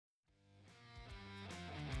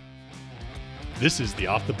This is the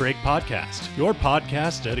Off the Break Podcast, your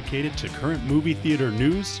podcast dedicated to current movie theater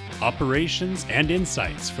news, operations, and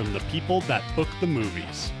insights from the people that book the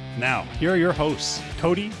movies. Now, here are your hosts,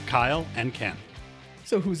 Cody, Kyle, and Ken.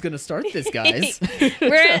 So who's going to start this, guys?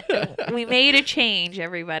 We made a change,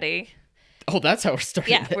 everybody. Oh, that's how we're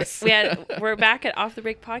starting this. We're back at Off the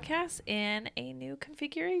Break Podcast in a new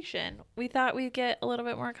configuration. We thought we'd get a little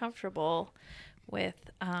bit more comfortable with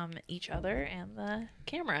each other and the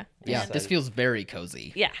camera. Yeah, And this feels very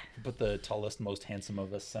cozy. yeah. Put the tallest, most handsome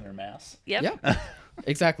of us center mass. Yep. Yeah,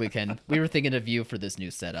 exactly, Ken. We were thinking of you for this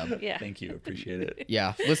new setup. Yeah. Thank you. Appreciate it.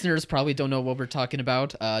 Yeah, listeners probably don't know what we're talking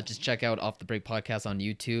about. Just check out Off the Break Podcast on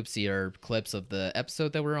YouTube, see our clips of the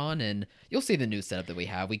episode that we're on, and you'll see the new setup that we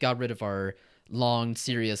have. We got rid of our long,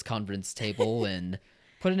 serious conference table and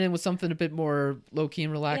put it in with something a bit more low-key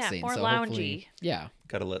and relaxing. Yeah, more so loungy. hopefully- Yeah,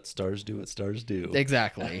 Gotta let stars do what stars do.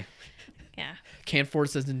 exactly. Yeah. Can't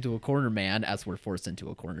force us into a corner, man, as we're forced into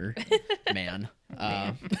a corner, man.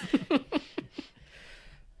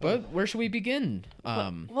 But where should we begin?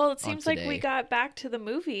 Well, it seems like we today? got back to the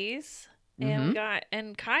movies, and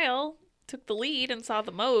and Kyle took the lead and saw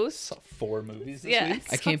the most. Saw 4 movies this Yeah. week.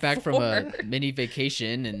 I saw came back from a 4. mini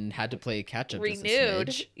vacation and had to play catch up. Renewed,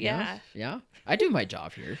 Just a smidge. yeah. Yeah. I do my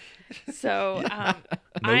job here. So No,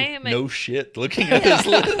 I am no shit. Looking at this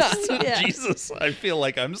list, Yeah. Jesus, I feel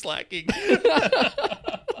like I'm slacking.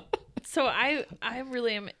 So I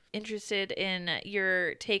really am interested in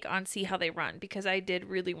your take on See How They Run, because I did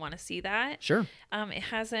really want to see that. Sure. It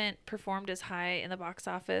hasn't performed as high in the box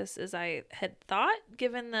office as I had thought,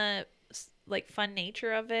 given the fun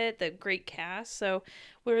nature of it, the great cast. So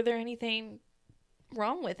were there anything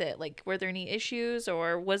wrong with it? Like, were there any issues,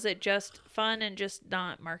 or was it just fun and just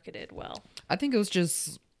not marketed well? I think it was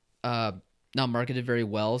just not marketed very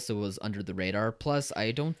well, so it was under the radar. Plus,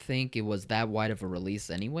 I don't think it was that wide of a release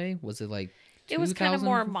anyway. Was it like It was kind of 2,000?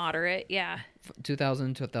 more moderate. Yeah.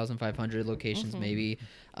 2,000 to 1,500 locations maybe.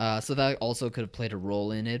 So that also could have played a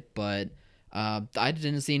role in it, but I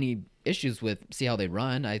didn't see any issues with See How They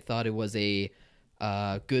Run. I thought it was a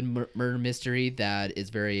good murder mystery that is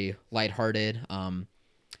very lighthearted.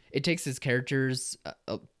 It takes its characters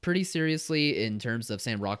pretty seriously in terms of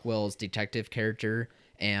Sam Rockwell's detective character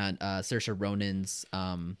and Saoirse Ronan's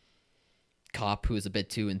cop, who is a bit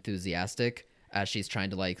too enthusiastic as she's trying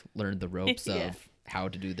to learn the ropes Yeah. of how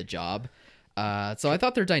to do the job. So I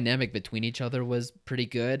thought their dynamic between each other was pretty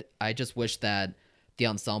good. I just wish that the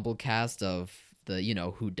ensemble cast of the,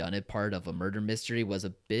 whodunit part of a murder mystery was a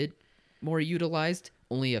bit more utilized.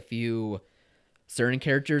 Only a few certain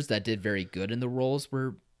characters that did very good in the roles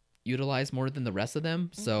were utilized more than the rest of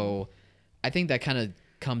them. So I think that kind of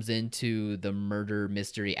comes into the murder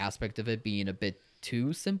mystery aspect of it being a bit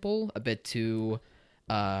too simple, a bit too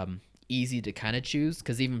easy to kind of choose.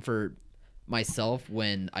 Because even for myself,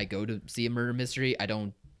 when I go to see a murder mystery, I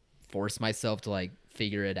don't force myself to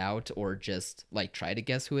figure it out or just try to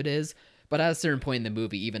guess who it is. But at a certain point in the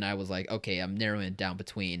movie, even I was like, okay, I'm narrowing it down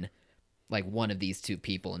between one of these two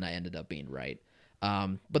people, and I ended up being right.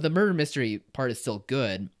 But the murder mystery part is still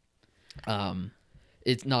good.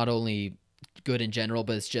 It's not only good in general,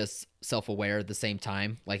 but it's just self-aware at the same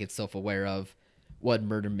time. It's self-aware of what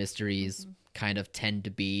murder mysteries kind of tend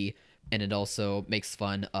to be, and it also makes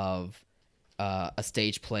fun of a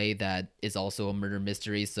stage play that is also a murder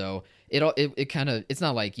mystery. So it kind of, it's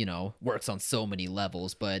not works on so many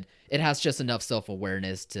levels, but it has just enough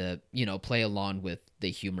self-awareness to play along with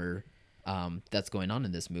the humor that's going on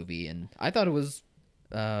in this movie. And I thought it was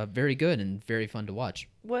very good and very fun to watch.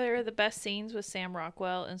 What are the best scenes with Sam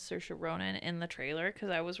Rockwell and Saoirse Ronan in the trailer?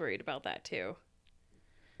 Because I was worried about that too.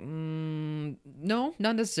 No,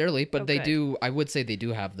 not necessarily, but they good. do. I would say they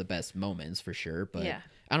do have the best moments for sure. But Yeah.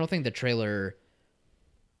 I don't think the trailer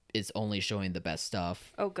is only showing the best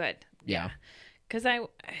stuff. Oh, good. Yeah. Because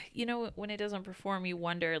when it doesn't perform, you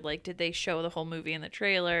wonder, did they show the whole movie in the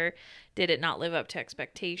trailer? Did it not live up to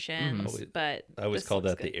expectations? But I always this call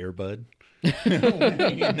looks that the good. Airbud.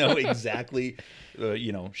 You know exactly,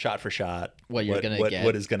 shot for shot, What you're gonna get.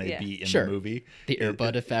 what is going to Yeah. be in Sure. the movie. The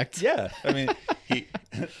Airbud effect. Yeah, I mean,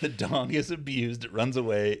 the dog is abused, it runs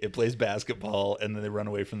away, it plays basketball, and then they run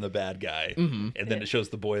away from the bad guy, and then it shows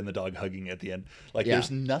the boy and the dog hugging at the end. Yeah. There's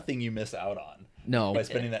nothing you miss out on. No. By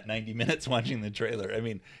spending that 90 minutes watching the trailer. I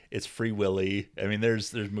mean, it's Free Willy. I mean,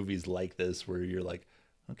 there's movies like this where you're like,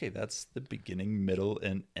 okay, that's the beginning, middle,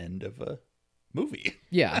 and end of a movie.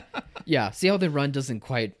 Yeah. Yeah. See How They Run doesn't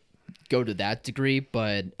quite go to that degree,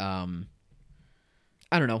 but I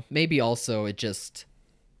don't know. Maybe also it just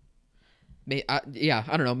I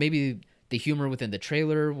don't know. Maybe the humor within the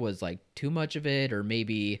trailer was too much of it, or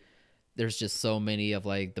maybe there's just so many of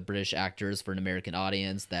like the British actors for an American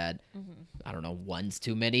audience that I don't know, one's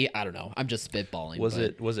too many. I don't know. I'm just spitballing. Was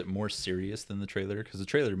it more serious than the trailer? Because the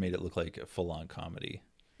trailer made it look like a full-on comedy.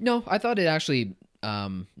 No, I thought it actually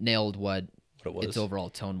nailed what What it was. its overall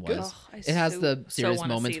tone was. Ugh, I it has the so serious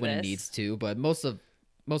wanna moments see when it this. needs to, but most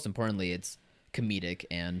importantly, it's comedic,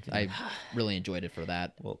 and I really enjoyed it for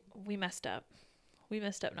that. Well, We messed up. We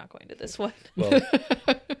messed up not going to this one. well,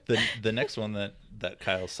 the next one that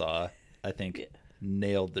Kyle saw, I think,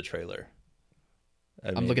 nailed the trailer.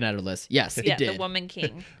 I'm looking at her list. Yes, Yeah, it did. the Woman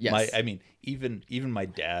King. Yes. Even my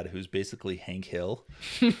dad, who's basically Hank Hill,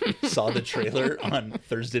 saw the trailer on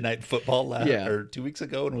Thursday Night Football or 2 weeks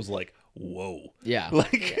ago and was like, "Whoa!" Yeah.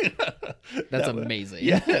 Like That's that was- amazing.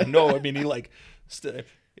 Yeah, no, I mean he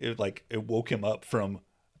it woke him up from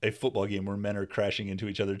a football game where men are crashing into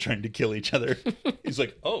each other trying to kill each other. He's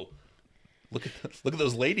like, "Oh, look at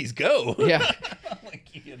those ladies go!" Yeah. Like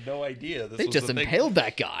he had no idea this They was just a thing. impaled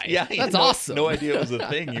that guy. Yeah, he had That's awesome. No idea it was a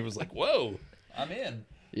thing. He was like, "Whoa, I'm in."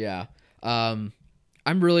 Yeah. I'm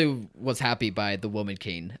really was happy by The Woman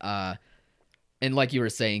King. And like you were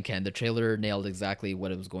saying, Ken, the trailer nailed exactly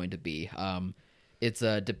what it was going to be. It's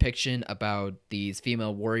a depiction about these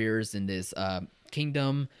female warriors in this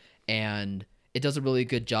kingdom, and it does a really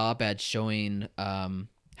good job at showing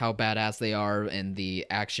how badass they are, and the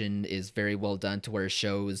action is very well done to where it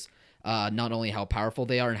shows not only how powerful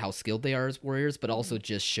they are and how skilled they are as warriors, but also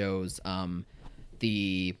just shows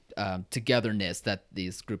the togetherness that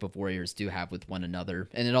these group of warriors do have with one another.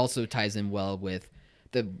 And it also ties in well with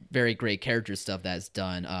the very great character stuff that's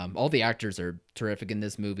done. All the actors are terrific in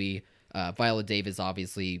this movie. Viola Davis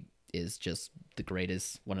obviously is just the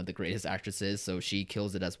greatest, one of the greatest actresses, so she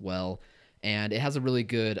kills it as well. And it has a really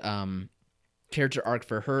good character arc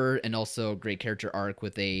for her, and also a great character arc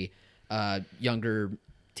with a younger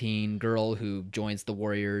teen girl who joins the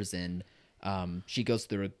Warriors, and she goes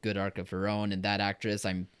through a good arc of her own. And that actress,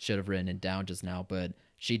 I should have written it down just now, but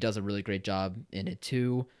she does a really great job in it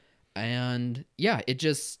too. And yeah, it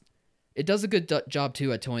does a good job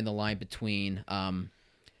too at towing the line between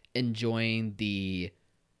enjoying the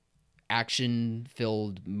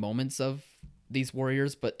action-filled moments of these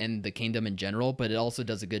warriors, and the kingdom in general, but it also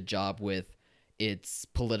does a good job with its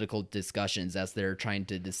political discussions as they're trying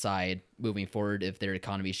to decide moving forward if their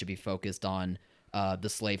economy should be focused on the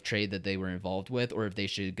slave trade that they were involved with, or if they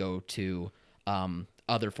should go to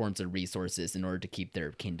other forms of resources in order to keep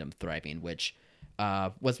their kingdom thriving, which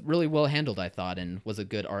was really well handled, I thought, and was a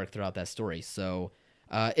good arc throughout that story. So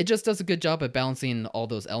it just does a good job at balancing all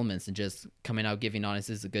those elements and just coming out giving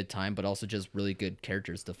audiences a good time, but also just really good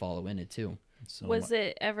characters to follow in it too. So Was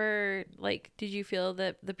it ever like, did you feel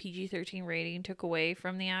that the PG-13 rating took away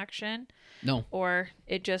from the action, No. or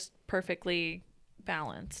it just perfectly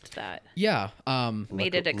balanced that? Yeah.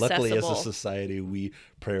 Made it Luckily, as a accessible. society, we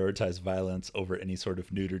prioritize violence over any sort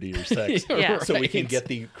of nudity or sex, Yeah. so we can Right. get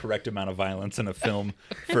the correct amount of violence in a film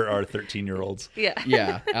for our 13-year-olds. Yeah.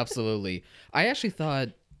 Yeah, absolutely. I actually thought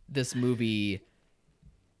this movie,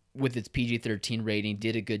 with its PG-13 rating,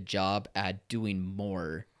 did a good job at doing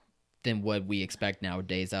more than what we expect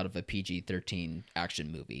nowadays out of a PG-13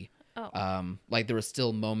 action movie. Oh. Like there were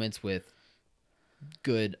still moments with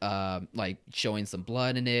good, like showing some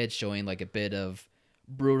blood in it, showing like a bit of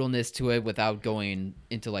brutalness to it without going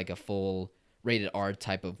into like a full rated R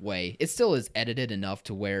type of way. It still is edited enough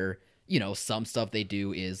to where, some stuff they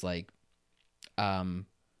do is like,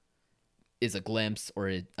 is a glimpse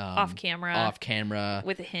or Off camera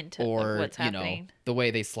with with a hint or of what's happening. the way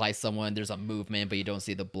they slice someone, there's a movement but you don't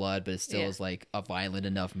see the blood, but it still Yeah. is like a violent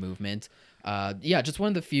enough movement. Just one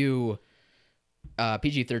of the few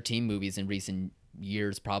PG-13 movies in recent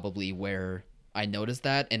years probably where I noticed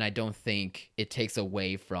that, and I don't think it takes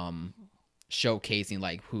away from showcasing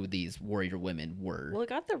like who these warrior women were. Well, it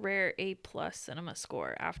got the rare A+ cinema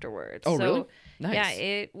score afterwards. Oh, so, really? Nice. Yeah,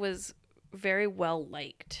 it was very well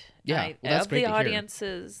liked. Yeah, well, that's of great the to hear.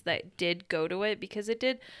 audiences that did go to it, because it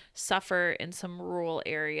did suffer in some rural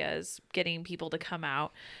areas getting people to come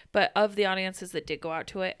out. But of the audiences that did go out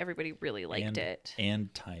to it, everybody really liked it.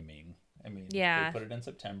 And timing. I mean, Yeah. they put it in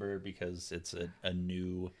September because it's a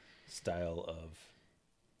new style of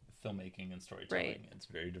filmmaking and storytelling. Right. It's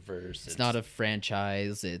very diverse. It's not a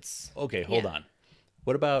franchise. It's Okay, hold Yeah. on.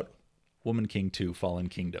 What about Woman King 2 Fallen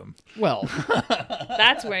Kingdom? well,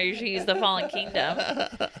 That's where she's the Fallen Kingdom.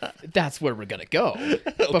 that's where we're gonna go.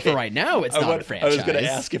 But for right now, it's not a I franchise. was going to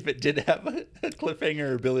ask if it did have a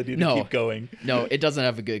cliffhanger ability to No. keep going. No, it doesn't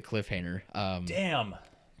have a good cliffhanger. Damn.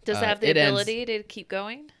 Does it have the it ends- ability to keep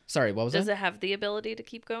going? Sorry, what was Does that? it have the ability to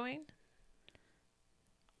keep going?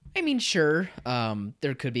 I mean, sure.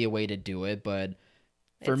 There could be a way to do it, but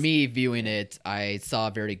For It's- me, viewing it, I saw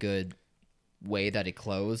a very good way that it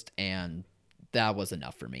closed, and that was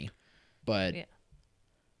enough for me. But Yeah.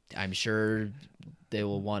 I'm sure they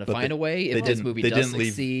will want to But find a way if this movie they does didn't leave.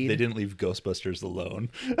 succeed. They didn't leave Ghostbusters alone.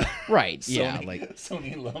 Right? Sony, Yeah, like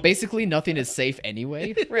Sony alone. basically nothing is safe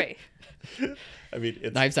anyway. Right. I mean,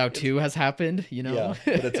 it's, Knives Out 2 has happened, you know?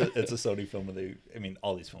 Yeah, but it's a Sony film. And I mean,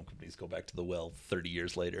 all these film companies go back to the well 30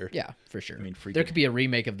 years later. Yeah, for sure. I mean, there could be a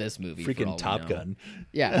remake of this movie. for all Freaking we Top know. Gun.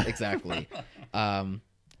 Yeah, exactly.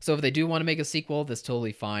 So if they do want to make a sequel, that's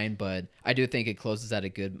totally fine. But I do think it closes at a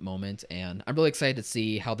good moment, and I'm really excited to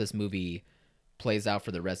see how this movie plays out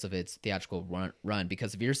for the rest of its theatrical run.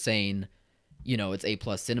 Because if you're saying, you know, its A+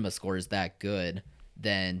 cinema score is that good,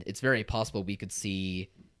 then it's very possible we could see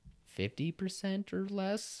 50% or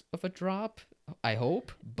less of a drop. I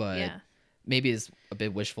hope, but Yeah. maybe it's a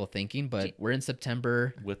bit wishful thinking. But we're in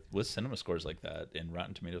September. With cinema scores like that and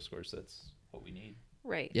Rotten Tomato scores, that's what we need.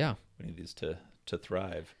 Right. Yeah. We need these to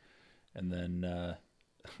thrive. And then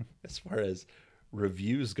as far as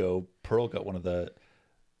reviews go, Pearl got one of the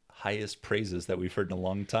highest praises that we've heard in a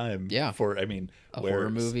long time. Yeah. For I mean, A where horror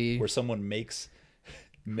movie. where someone makes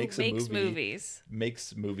a movie, movies.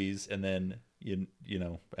 makes movies, and then you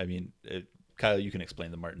know, I mean, Kyle, you can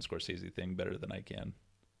explain the Martin Scorsese thing better than I can.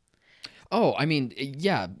 Oh, I mean,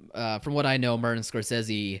 yeah. From what I know, Martin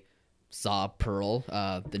Scorsese saw Pearl,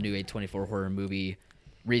 the new A24 horror movie,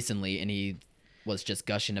 recently, and he was just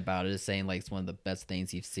gushing about it, saying like it's one of the best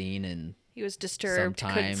things he's seen. And He was disturbed,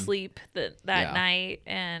 Sometime. couldn't sleep that Yeah. night,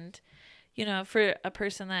 and you know, for a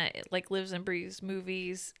person that like lives and breathes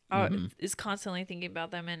movies, is constantly thinking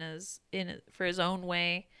about them for his own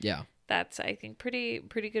way. yeah, That's, I think, pretty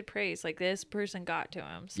good praise. Like, this person got to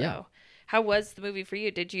him. So, Yeah. how was the movie for you?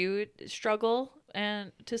 Did you struggle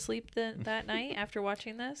and to sleep that night after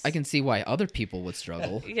watching this? I can see why other people would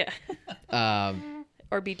struggle. Yeah. um,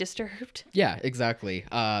 Or be disturbed. yeah, exactly.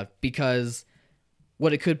 Because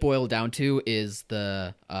what it could boil down to is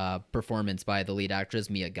the performance by the lead actress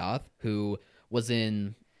Mia Goth, who was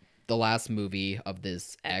in the last movie of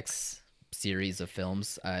this X series of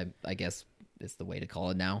films. I guess is the way to call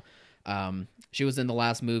it now. She was in the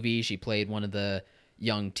last movie. She played one of the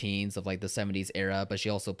young teens of like the 70s era, but she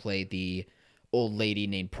also played the old lady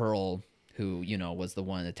named Pearl, who, you know, was the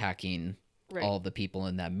one attacking Right. all the people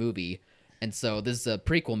in that movie. And so this is a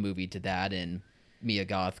prequel movie to that, and Mia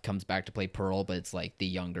Goth comes back to play Pearl, but it's like the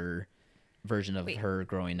younger version of Wait. her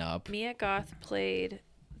growing up. Mia Goth played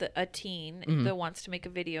a teen that wants to make a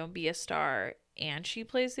video and be a star, and she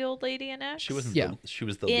plays the old lady in X. She wasn't. Yeah. She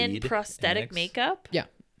was the in lead prosthetic X. makeup. Yeah.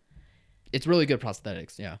 It's really good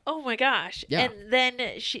prosthetics, yeah. Oh my gosh. Yeah. And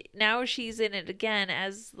then she's in it again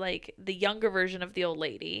as like the younger version of the old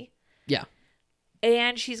lady. Yeah.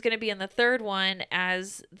 And she's going to be in the third one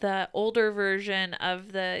as the older version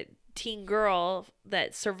of the teen girl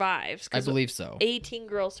that survives. I 'Cause believe so. a teen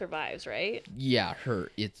girl survives, right? Yeah,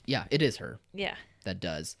 it is her Yeah. that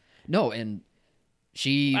does. No, and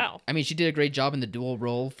she Wow. I mean, she did a great job in the dual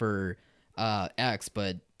role for X,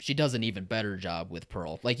 but she does an even better job with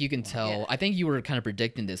Pearl. Like, you can tell, Yeah. I think you were kind of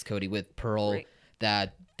predicting this, Cody, with Pearl, Right.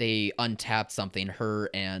 that they untapped something, her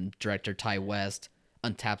and director Ty West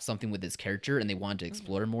untapped something with his character, and they wanted to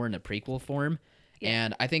explore more in a prequel form. Yeah.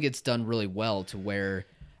 And I think it's done really well to where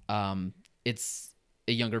it's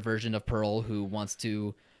a younger version of Pearl who wants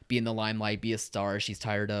to be in the limelight, be a star. She's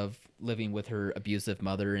tired of living with her abusive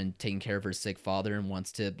mother and taking care of her sick father, and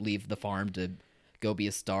wants to leave the farm to go be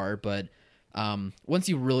a star. But once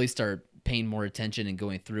you really start paying more attention and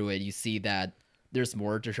going through it, you see that there's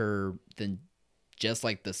more to her than just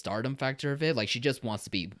like the stardom factor of it. Like, she just wants to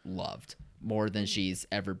be loved more than she's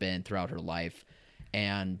ever been throughout her life.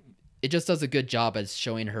 And it just does a good job at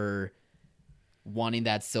showing her wanting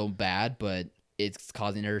that so bad, but it's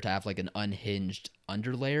causing her to have like an unhinged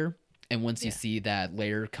underlayer. And once you Yeah. see that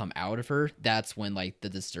layer come out of her, that's when like the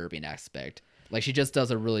disturbing aspect. Like, she just does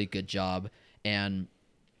a really good job. And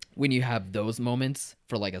when you have those moments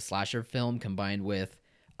for like a slasher film combined with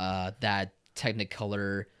that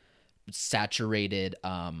Technicolor saturated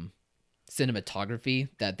cinematography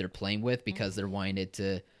that they're playing with, because they're wanting it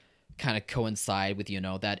to kind of coincide with, you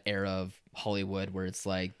know, that era of Hollywood where it's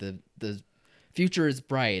like the future is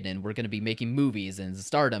bright and we're going to be making movies and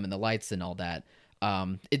stardom and the lights and all that.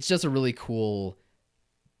 It's just a really cool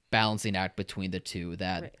balancing act between the two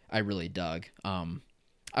that Right. I really dug.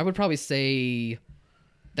 I would probably say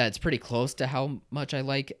that it's pretty close to how much I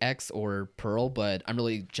like X or Pearl, but I'm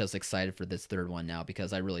really just excited for this third one now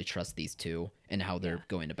because I really trust these two and how they're Yeah.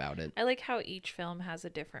 going about it. I like how each film has a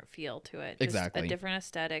different feel to it. Just Exactly. a different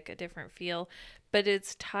aesthetic, a different feel, but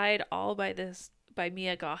it's tied all by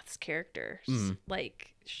Mia Goth's characters. Mhm.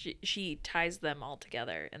 Like, she ties them all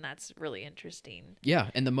together, and that's really interesting. Yeah,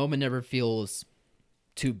 and the moment never feels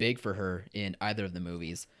too big for her in either of the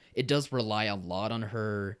movies. It does rely a lot on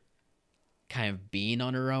her kind of being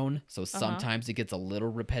on her own, so sometimes it gets a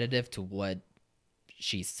little repetitive to what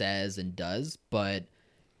she says and does, but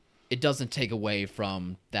it doesn't take away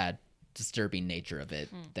from that disturbing nature of it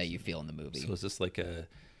that you feel in the movie. So is this like a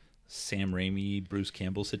Sam Raimi, Bruce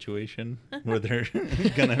Campbell situation where they're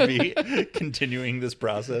going to be continuing this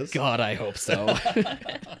process? God, I hope so.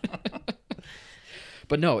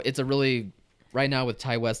 But no, it's a really, right now with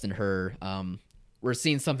Ty West and her, we're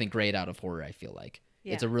seeing something great out of horror, I feel like.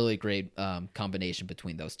 Yeah. It's a really great combination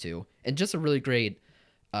between those two. And just a really great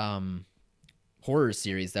horror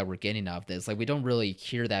series that we're getting out of this. Like, we don't really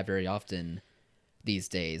hear that very often these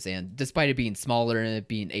days. And despite it being smaller and it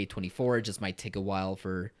being A24, it just might take a while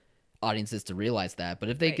for audiences to realize that. But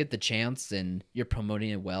if they Right. get the chance and you're promoting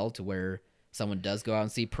it well to where someone does go out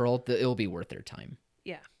and see Pearl, it'll be worth their time.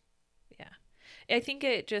 Yeah. I think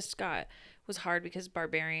it just was hard because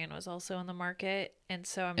Barbarian was also in the market, and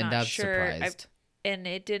so I'm And not that's sure. surprised. And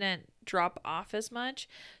it didn't drop off as much,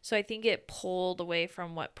 so I think it pulled away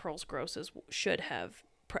from what Pearl's grosses should have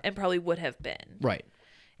and probably would have been. Right.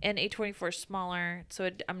 And A24 is smaller, so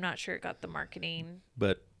I'm not sure it got the marketing.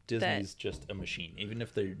 But Disney's just a machine. Even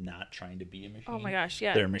if they're not trying to be a machine. Oh my gosh,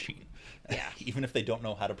 yeah. They're a machine. Yeah. Even if they don't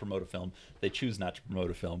know how to promote a film, they choose not to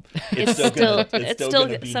promote a film. It's still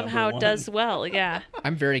gonna be somehow number one. does well. Yeah.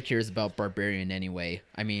 I'm very curious about Barbarian anyway.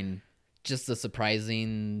 I mean, just the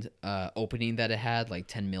surprising opening that it had, like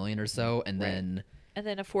 10 million or so, and then And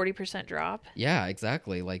then a 40% drop. yeah,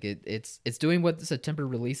 exactly. Like it's doing what the September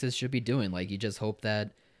releases should be doing. Like, you just hope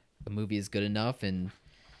that a movie is good enough, and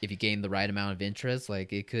if you gain the right amount of interest,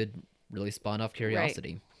 like, it could really spawn off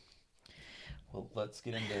curiosity. Well, let's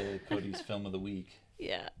get into Cody's film of the week.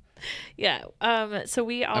 Yeah. Yeah. So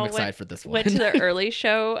we all excited for this went to one. the early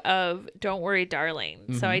show of Don't Worry, Darling.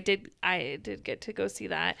 So Mm-hmm. I did get to go see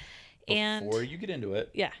that. And Before you get into it,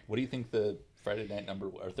 yeah. what do you think the Friday night number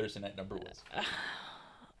or Thursday night number was?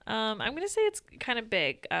 I'm gonna say it's kind of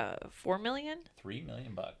big. 4 million? $3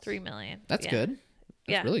 million. 3 million. That's Yeah. good. That's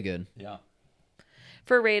Yeah. really good. Yeah.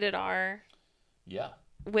 For rated R Yeah.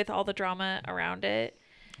 with all the drama around it.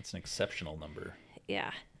 It's an exceptional number.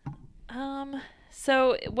 Yeah.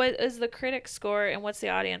 So what is the critic score and what's the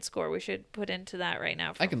audience score? We should put into that right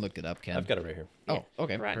now. I can look it up, Ken. I've got it right here. Oh,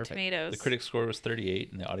 okay. Rotten Perfect. Tomatoes. The critic score was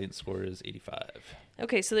 38 and the audience score is 85.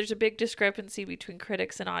 Okay, so there's a big discrepancy between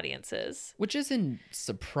critics and audiences. Which isn't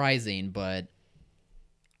surprising, but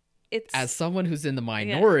It's as someone who's in the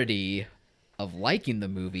minority of liking the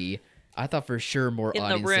movie, I thought for sure more In the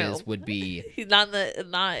audiences room. would be not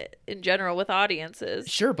in general with audiences.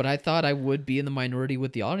 sure, but I thought I would be in the minority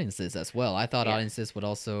with the audiences as well. I thought Yeah. audiences would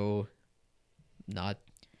also not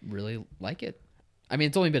really like it. I mean,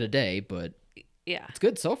 it's only been a day, but Yeah. it's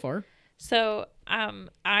good so far. So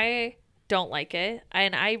I don't like it,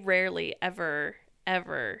 and I rarely ever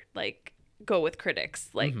like go with critics.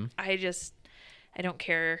 Like I don't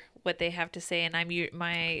care what they have to say, and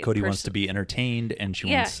my Cody wants to be entertained and she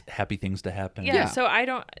Yeah. wants happy things to happen. Yeah,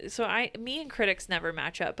 Yeah. so me and critics never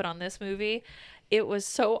match up, but on this movie, it was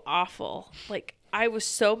so awful. Like, I was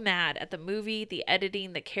so mad at the movie, the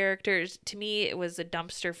editing, the characters. To me, it was a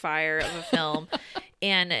dumpster fire of a film,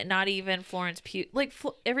 and not even Florence Pugh. Like,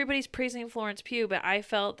 everybody's praising Florence Pugh, but I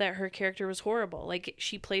felt that her character was horrible. Like,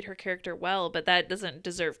 she played her character well, but that doesn't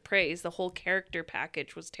deserve praise. The whole character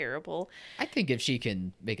package was terrible. I think if she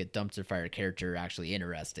can make a dumpster fire character actually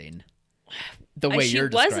interesting, the way She you're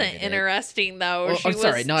wasn't describing it. interesting though. Well, She I'm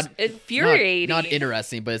sorry, was not infuriating. Not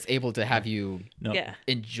interesting, but it's able to have you No. Yeah.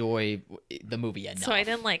 enjoy the movie enough. So I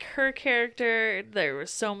didn't like her character. There were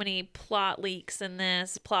so many plot leaks in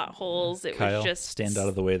this, plot holes. It Kyle, was just stand out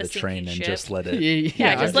of the way of a the train sinking and ship. just let it.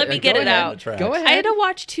 Yeah, just let me get go it ahead. out. Tracks. Go ahead. I had to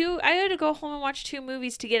watch two. I had to go home and watch two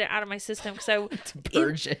movies to get it out of my system because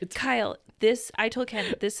purge it. Kyle, I told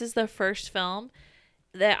Ken, this is the first film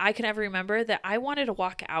that I can ever remember that I wanted to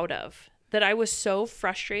walk out of. That I was so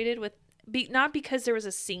frustrated with, not because there was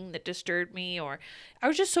a scene that disturbed me, or I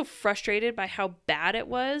was just so frustrated by how bad it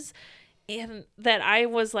was, and that I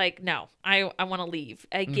was like, no, I want to leave.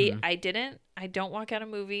 I don't walk out of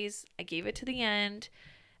movies. I gave it to the end,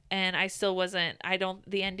 and I still wasn't.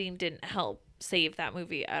 The ending didn't help save that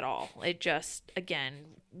movie at all. It just, again,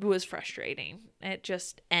 was frustrating. It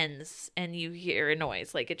just ends and you hear a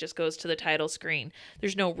noise, like it just goes to the title screen.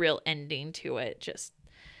 There's no real ending to it. Just,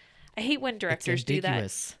 I hate when directors do that.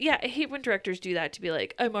 ambiguous. Yeah, I hate when directors do that to be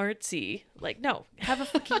like, I'm artsy. Like, no, have a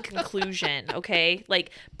fucking conclusion, okay?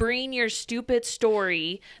 Like, bring your stupid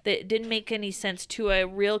story that didn't make any sense to a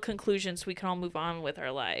real conclusion so we can all move on with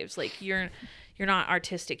our lives. Like, you're not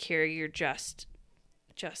artistic here. You're just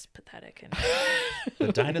pathetic. And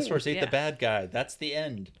The dinosaurs ate Yeah. the bad guy. That's the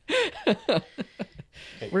end.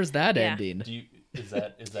 Where's that Yeah. ending? Is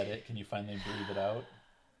that it? Can you finally breathe it out?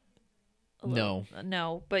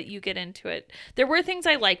 No. but you get into it. There were things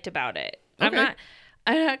I liked about it. Okay.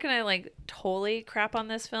 I'm not gonna like totally crap on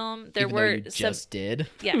this film. There Even though were you some, just did.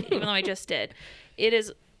 yeah, even though I just did. It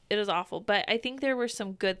is awful, but I think there were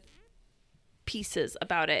some good pieces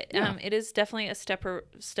about it. Yeah. It is definitely a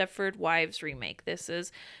Stepford Wives remake. This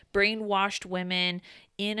is brainwashed women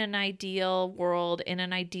in an ideal world, in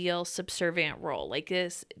an ideal subservient role. Like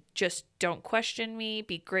this, just don't question me,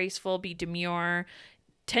 be graceful, be demure,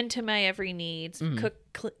 tend to my every needs, cook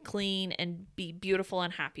clean, and be beautiful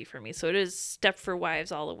and happy for me. So it is Stepford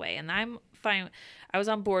Wives all the way. And I'm fine. I was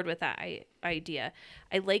on board with that idea.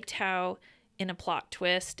 I liked how in a plot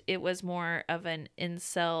twist, it was more of an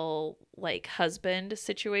incel like husband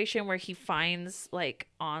situation where he finds like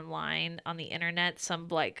online on the internet some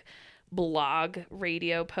like blog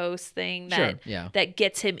radio post thing that Sure, yeah. that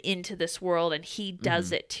gets him into this world, and he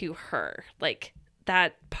does it to her. Like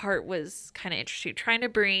that part was kind of interesting, trying to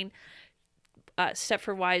bring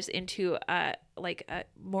Stepford Wives into like a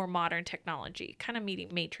more modern technology, kind of meeting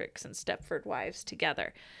Matrix and Stepford Wives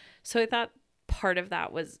together. So I thought part of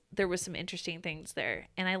that was there was some interesting things there.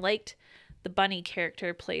 And I liked the bunny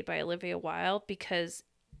character played by Olivia Wilde because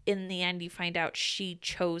in the end you find out she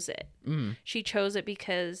chose it. She chose it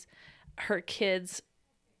because her kids,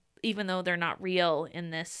 even though they're not real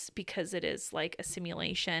in this because it is like a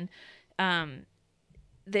simulation,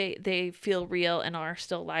 they feel real and are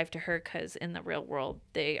still alive to her because in the real world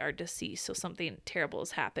they are deceased, so something terrible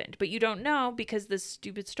has happened, but you don't know because this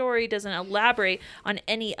stupid story doesn't elaborate on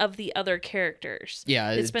any of the other characters.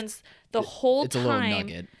 Yeah, it spends the whole It's a time little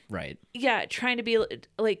nugget, right? yeah, trying to be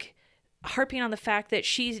like harping on the fact that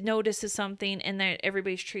she notices something and that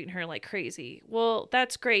everybody's treating her like crazy. Well,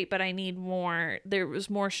 that's great, but I need more. There was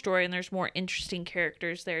more story and there's more interesting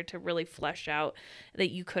characters there to really flesh out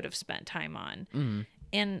that you could have spent time on.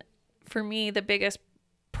 And for me, the biggest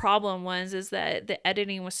problem is that the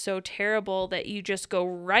editing was so terrible that you just go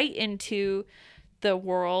right into the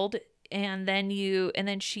world and then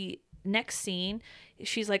she next scene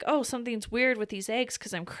she's like, oh, something's weird with these eggs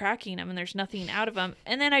because I'm cracking them and there's nothing out of them,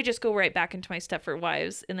 and then I just go right back into my Stepford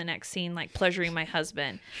Wives in the next scene, like pleasuring my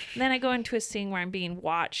husband, and then I go into a scene where I'm being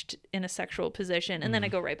watched in a sexual position, and then I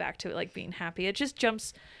go right back to it like being happy. It just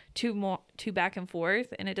jumps too back and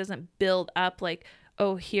forth, and it doesn't build up like,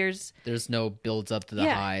 oh, there's no builds up to the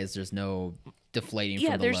Yeah. highs, there's no deflating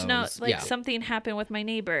yeah, from the there's lows. no like yeah. something happened with my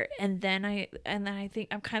neighbor, and then I think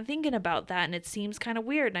I'm kind of thinking about that, and it seems kind of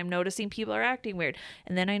weird, and I'm noticing people are acting weird,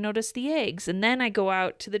 and then I notice the eggs, and then I go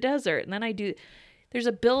out to the desert, and then there's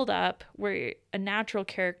a build up where a natural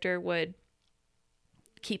character would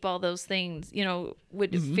keep all those things,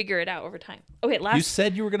 would figure it out over time. Okay, You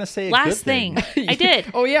said you were going to say a last good thing. I did.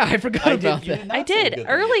 Oh yeah, I forgot I about did, you that. did not I say a did good thing.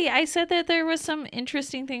 early. I said that there was some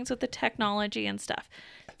interesting things with the technology and stuff.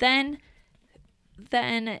 Then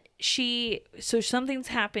something's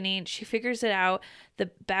happening. She figures it out.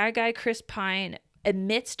 The bad guy, Chris Pine,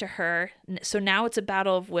 admits to her. So now it's a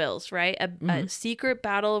battle of wills, right? A secret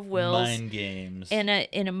battle of wills. Mind games. In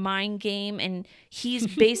a mind game, and he's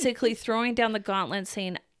basically throwing down the gauntlet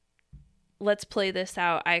saying, let's play this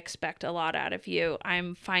out. I expect a lot out of you.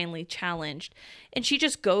 I'm finally challenged. And she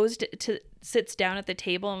just goes to sits down at the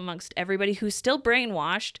table amongst everybody who's still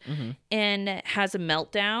brainwashed and has a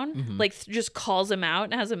meltdown, like just calls him out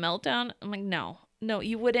and has a meltdown. I'm like, no,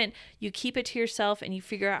 you wouldn't. You keep it to yourself and you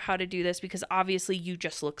figure out how to do this, because obviously you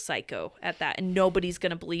just look psycho at that and nobody's going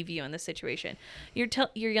to believe you in this situation. You're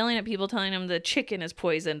yelling at people, telling them the chicken is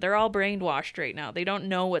poisoned. They're all brainwashed right now. They don't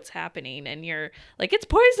know what's happening. And you're like, it's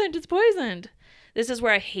poisoned. It's poisoned. This is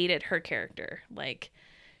where I hated her character. Like,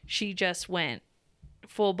 she just went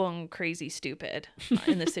full-blown crazy stupid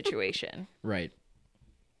in the situation. Right.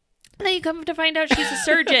 And then you come to find out she's a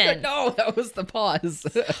surgeon. No, that was the pause.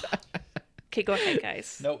 Okay, go ahead,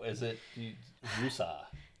 guys. No, is it Rusa?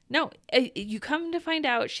 No, you come to find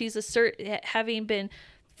out she's having been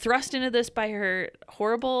thrust into this by her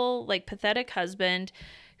horrible, like, pathetic husband,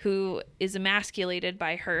 who is emasculated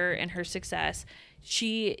by her and her success.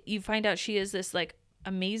 You find out she is this, like,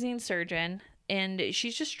 amazing surgeon, and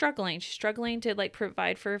she's just struggling. She's struggling to, like,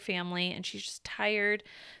 provide for her family, and she's just tired.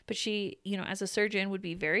 But she, as a surgeon, would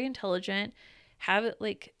be very intelligent, have,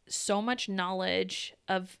 like, so much knowledge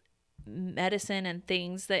of medicine and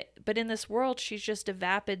things but in this world she's just a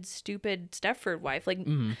vapid, stupid Stepford wife. Like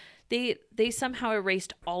they somehow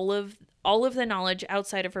erased all of the knowledge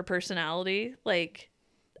outside of her personality. Like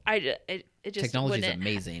it just Technology is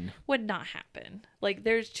amazing. would not happen. Like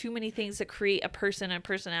there's too many things that create a person and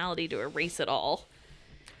personality to erase it all.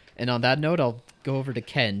 And on that note, I'll go over to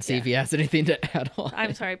Ken, see if he has anything to add on.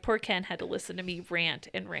 I'm sorry, poor Ken had to listen to me rant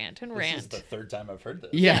and rant and This rant. is the third time I've heard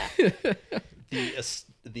this. Yeah.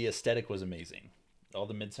 The aesthetic was amazing. All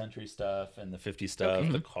the mid-century stuff and the 50s stuff,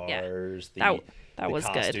 the cars, That the was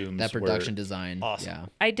good. costumes That production were design. awesome. Yeah.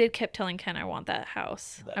 I did kept telling Ken I want that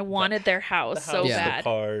house. I wanted their house so Yeah. bad. The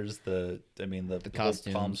cars, the whole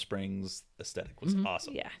costumes. Palm Springs aesthetic was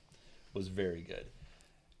awesome. Yeah. Was very good.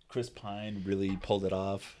 Chris Pine really pulled it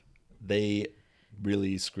off. They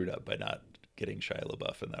really screwed up by not getting Shia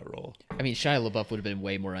LaBeouf in that role. I mean, Shia LaBeouf would have been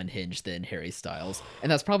way more unhinged than Harry Styles.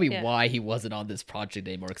 And that's probably Yeah. why he wasn't on this project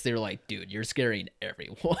anymore. Because they were like, dude, you're scaring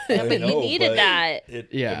everyone. Yeah, but he needed but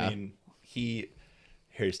that. Yeah. I mean,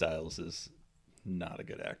 Harry Styles is not a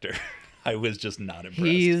good actor. I was just not impressed.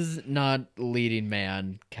 He's not leading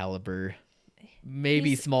man caliber.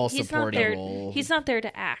 Maybe small he's not supporting there, role. He's not there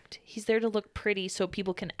to act. He's there to look pretty so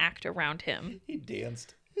people can act around him. He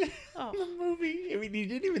danced Oh. in the movie. I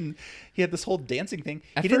mean, he had this whole dancing thing.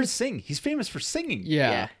 At He didn't first- sing. He's famous for singing.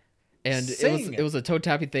 Yeah. Yeah. And Sing. it was a toe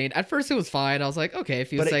tapping thing. At first it was fine. I was like, okay, a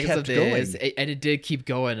few But it seconds of kept this. going. And it did keep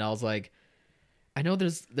going. And I was like, I know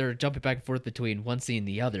they're jumping back and forth between one scene and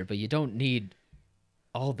the other, but you don't need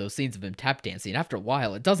all those scenes of him tap dancing. After a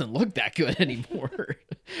while, it doesn't look that good anymore.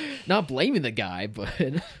 Not blaming the guy, but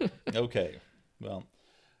Okay. Well,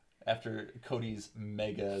 after Cody's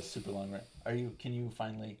mega super long rant, can you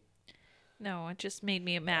finally? No, it just made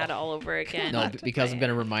me mad all over again. no, because I'm going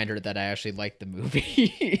to remind her that I actually liked the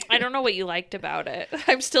movie. I don't know what you liked about it.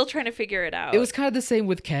 I'm still trying to figure it out. It was kind of the same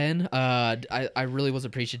with Ken. I really was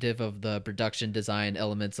appreciative of the production design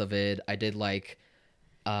elements of it. I did like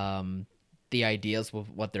the ideas with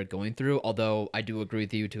what they're going through, although I do agree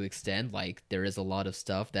with you to extent. Like, there is a lot of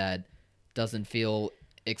stuff that doesn't feel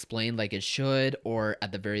explained like it should, or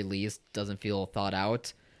at the very least doesn't feel thought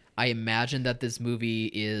out. I imagine that this movie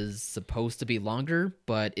is supposed to be longer,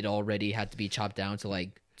 but it already had to be chopped down to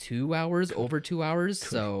like 2 hours, over 2 hours.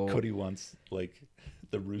 So Cody wants like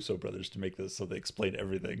the Russo brothers to make this so they explain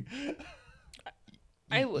everything.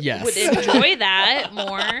 I Yes. would enjoy that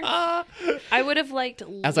more. I would have liked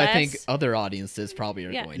less. as I think other audiences probably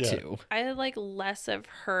are going Yeah. to. I like less of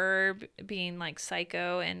her being like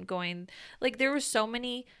psycho and going like there were so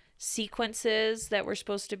many sequences that were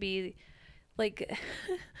supposed to be like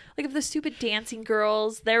like of the stupid dancing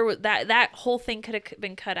girls. There was that whole thing could have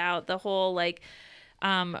been cut out. The whole like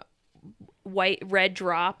white red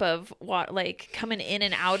drop of what like coming in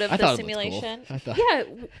and out of I the thought it looked cool. simulation. I thought- Yeah,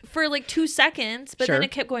 for like 2 seconds, but then Sure. it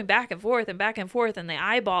kept going back and forth and back and forth, and the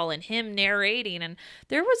eyeball and him narrating, and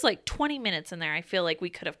there was like 20 minutes in there. I feel like we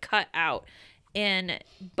could have cut out, and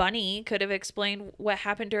Bunny could have explained what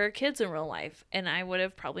happened to her kids in real life, and I would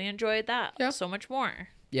have probably enjoyed that so much more.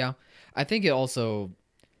 Yeah, I think it also.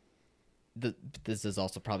 This is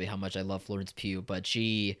also probably how much I love Florence Pugh, but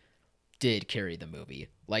she did carry the movie.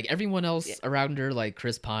 Like everyone else around her, like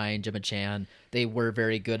Chris Pine, Gemma Chan, they were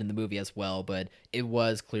very good in the movie as well. But it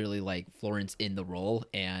was clearly like Florence in the role,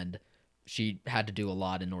 and she had to do a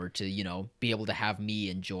lot in order to be able to have me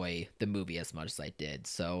enjoy the movie as much as I did.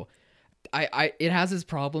 So, it has its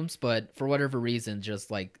problems, but for whatever reason,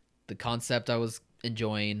 just like the concept I was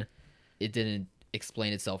enjoying, it didn't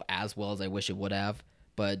explain itself as well as I wish it would have.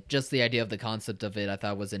 But just the idea of the concept of it, I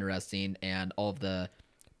thought was interesting, and all of the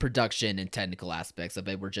production and technical aspects of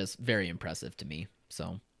it were just very impressive to me.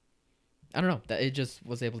 So, I don't know, that it just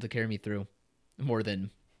was able to carry me through more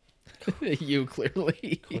than you,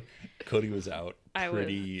 clearly. Cody was out. I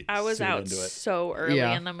pretty was soon out into it. so early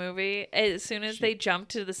Yeah. in the movie. As soon as they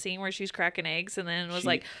jumped to the scene where she's cracking eggs, and then it was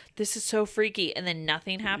like, "This is so freaky," and then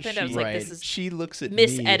nothing happened. I was like, "This is." She looks at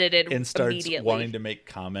misedited me and starts immediately. wanting to make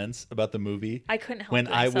comments about the movie. I couldn't help when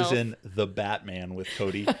I was myself. in The Batman with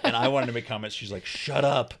Cody, and I wanted to make comments. She's like, "Shut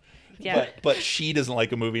up." Yeah. But she doesn't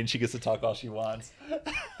like a movie, and she gets to talk all she wants.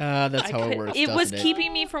 That's how it works. It was doesn't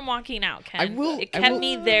keeping me from walking out, Ken. It I kept will-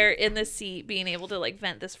 me there in the seat, being able to like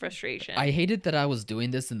vent this frustration. I hated that I was doing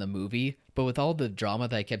this in the movie, but with all the drama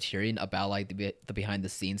that I kept hearing about like the behind the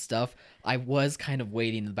scenes stuff, I was kind of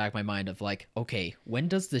waiting in the back of my mind of like, okay, when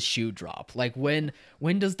does the shoe drop? Like when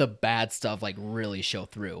does the bad stuff like really show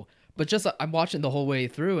through? But just I'm watching the whole way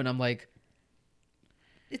through, and I'm like,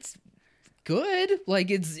 it's good. Like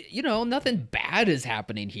it's nothing bad is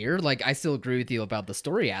happening here. Like I still agree with you about the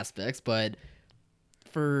story aspects, but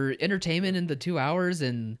for entertainment in the 2 hours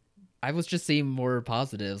and I was just seeing more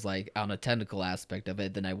positives, like on a technical aspect of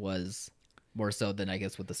it, than I was more so than I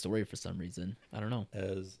guess with the story for some reason. I don't know.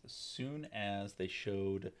 As soon as they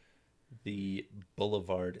showed the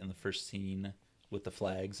boulevard in the first scene with the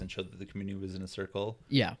flags and showed that the community was in a circle,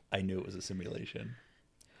 Yeah. I knew it was a simulation.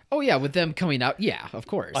 Oh yeah, with them coming out, yeah, of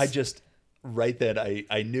course. I just right then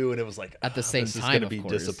I knew, and it was like At the same this time, is going to of be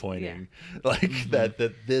course. disappointing. Like that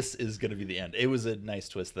this is going to be the end. It was a nice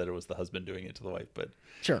twist that it was the husband doing it to the wife, but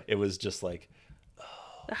Sure. it was just like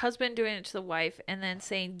The husband doing it to the wife and then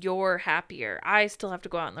saying, "You're happier. I still have to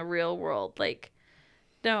go out in the real world." Like,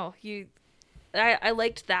 no, I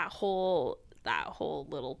liked that whole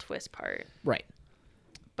little twist part. Right.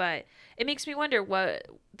 But it makes me wonder what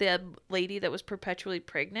the lady that was perpetually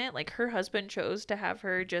pregnant, like her husband chose to have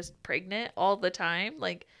her just pregnant all the time,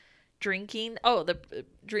 like drinking. Oh, the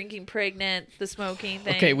drinking pregnant, the smoking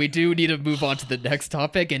thing. Okay, we do need to move on to the next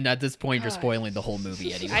topic, and at this point, you're spoiling the whole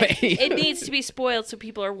movie anyway. It needs to be spoiled so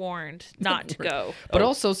people are warned not to go. But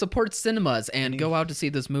also support cinemas and go out to see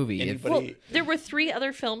this movie. anybody. Well, there were 3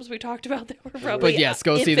 other films we talked about that were probably But yes,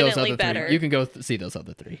 go see those infinitely other better. 3. You can go see those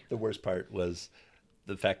other 3. The worst part was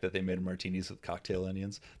the fact that they made martinis with cocktail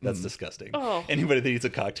onions. That's disgusting. Oh. Anybody that eats a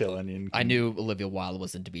cocktail onion I knew Olivia Wilde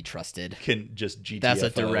wasn't to be trusted. can just GTFO. That's a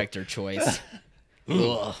director choice.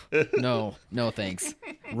 Ugh. No, thanks.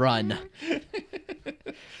 Run.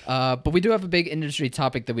 But we do have a big industry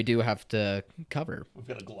topic that we do have to cover. We've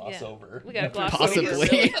got to gloss Yeah. over. We got to gloss Possibly. over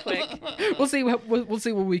really quick. We'll see. We'll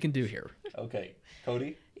see what we can do here. Okay,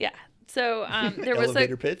 Cody. Yeah. So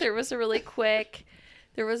Elevator pitch? there was a really quick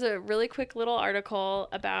little article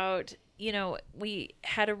about, we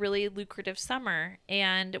had a really lucrative summer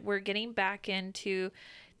and we're getting back into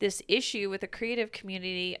this issue with the creative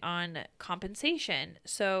community on compensation.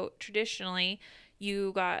 So traditionally,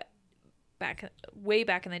 you got way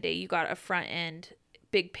back in the day, you got a front end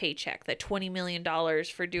big paycheck, that $20 million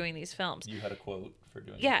for doing these films. You had a quote for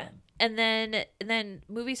doing Yeah. that. And then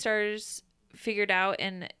movie stars figured out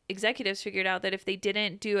and executives figured out that if they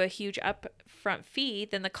didn't do a huge upfront fee,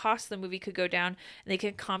 then the cost of the movie could go down and they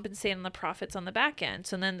could compensate on the profits on the back end.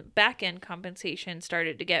 So then the back end compensation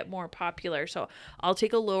started to get more popular. So I'll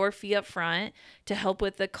take a lower fee up front to help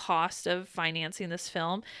with the cost of financing this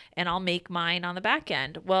film and I'll make mine on the back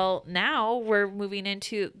end. Well, now we're moving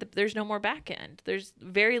into there's no more back end. There's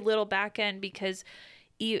very little back end because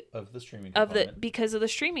Of the streaming component. because of the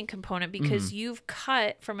streaming component, because you've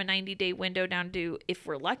cut from a 90-day window down to, if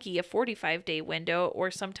we're lucky, a 45-day window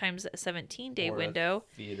or sometimes a 17-day Or window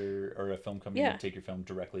a theater or a film company Yeah. will take your film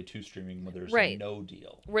directly to streaming where there's Right. no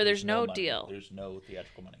deal. Where there's no money. deal. There's no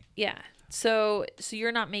theatrical money. Yeah. So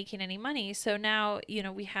you're not making any money. So now,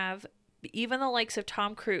 we have even the likes of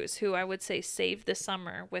Tom Cruise, who I would say saved the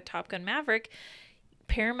summer with Top Gun Maverick.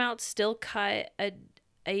 Paramount still cut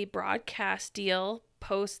a broadcast deal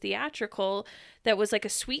post theatrical that was like a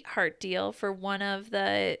sweetheart deal for one of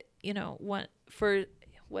the,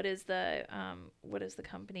 what is the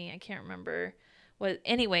company? I can't remember.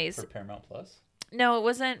 Anyways. For Paramount Plus? No, it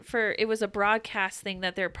wasn't it was a broadcast thing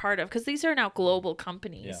that they're part of because these are now global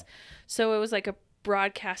companies. Yeah. So it was like a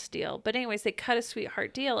broadcast deal. But anyways, they cut a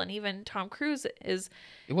sweetheart deal and even Tom Cruise is,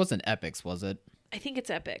 It wasn't Epics, was it? I think it's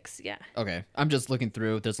Epix. Yeah. Okay, I'm just looking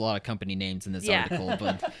through. There's a lot of company names in this Yeah. article,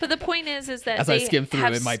 but But the point is that As I they skim through,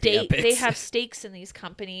 have it might be Epix. They have stakes in these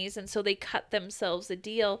companies, and so they cut themselves a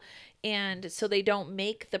deal, and so they don't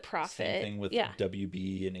make the profit. Same thing with yeah.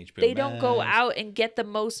 WB and HBO They don't go Max. out and get the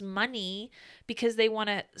most money because they want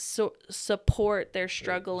to support their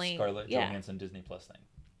struggling. Scarlett yeah. Johansson Disney Plus thing.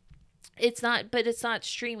 It's not, but it's not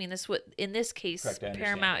streaming. In this case, Correct, I understand.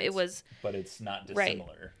 Paramount. It was. But it's not Right.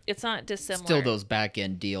 dissimilar. It's not dissimilar. still those back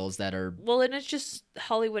end deals that are Well, and it's just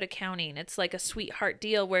Hollywood accounting. It's like a sweetheart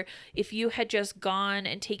deal where if you had just gone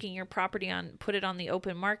and taken your property put it on the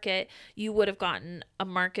open market, you would have gotten a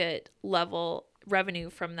market level revenue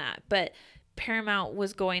from that. But Paramount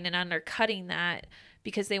was going and undercutting that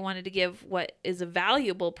because they wanted to give what is a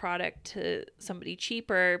valuable product to somebody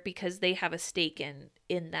cheaper because they have a stake in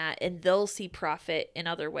that and they'll see profit in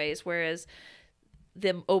other ways, whereas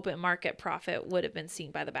the open market profit would have been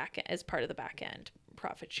seen by the back end as part of the back end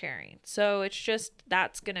profit sharing. So it's just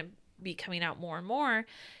that's going to be coming out more and more.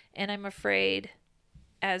 And I'm afraid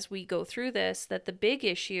as we go through this that the big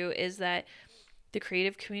issue is that the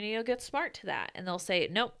creative community will get smart to that and they'll say,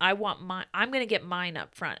 nope, I'm going to get mine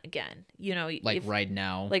up front again. right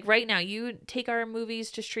now. Like right now, you take our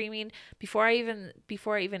movies to streaming before I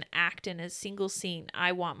even act in a single scene.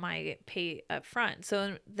 I want my pay up front.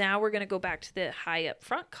 So now we're going to go back to the high up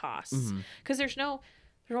front costs because there's no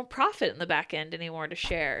no profit in the back end anymore to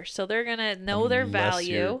share. So they're gonna know their Unless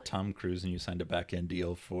you're value. Tom Cruise and you signed a back end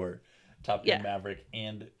deal for Top Gun Yeah. Maverick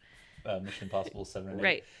and Mission Impossible 7 and 8.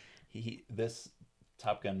 Right. This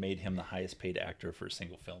Top Gun made him the highest paid actor for a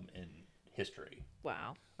single film in history.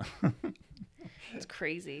 Wow. It's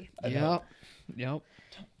crazy. Yep.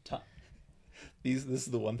 Tom, this is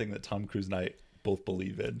the one thing that Tom Cruise and I both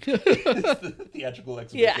believe in. It's the theatrical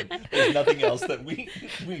exhibition. Yeah. There's nothing else that we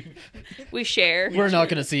We share. We're not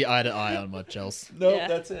gonna see eye to eye on much else. no, Yeah.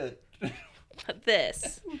 that's it.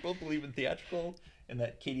 This. We both believe in theatrical and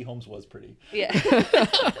that Katie Holmes was pretty. Yeah.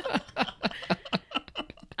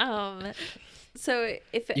 So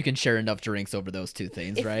if You can share enough drinks over those two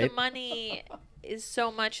things, if right? the money is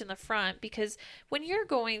so much in the front, because when you're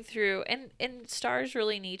going through, and stars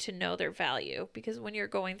really need to know their value, because when you're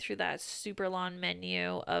going through that super long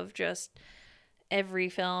menu of just every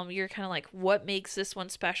film, you're kind of like, what makes this one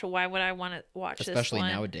special? Why would I want to watch this one? Especially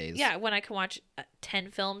nowadays. Yeah, when I can watch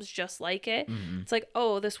 10 films just like it. Mm-hmm. It's like,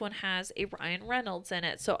 oh, this one has a Ryan Reynolds in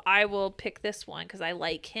it, so I will pick this one because I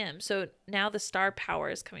like him. So now the star power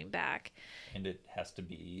is coming back. And it has to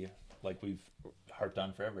be, like we've harped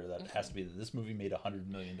on forever, that it has to be that this movie made $100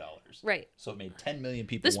 million. Right. So it made 10 million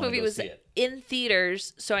people This want to movie go was see it. in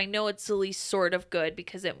theaters, so I know it's at least sort of good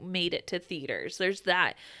because it made it to theaters. There's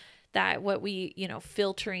that what we,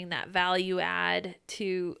 filtering that value add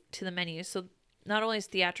to the menu. So not only is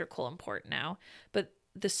theatrical important now, but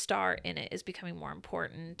the star in it is becoming more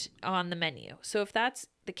important on the menu. So if that's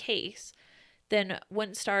the case, then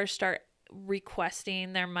when stars start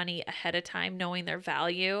requesting their money ahead of time, knowing their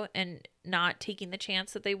value and not taking the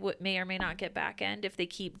chance that they may or may not get back end if they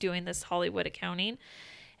keep doing this Hollywood accounting,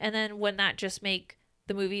 and then when that just make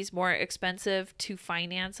the movies more expensive to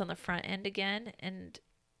finance on the front end again, and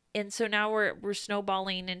so now we're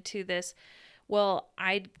snowballing into this. Well,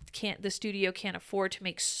 the studio can't afford to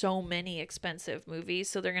make so many expensive movies,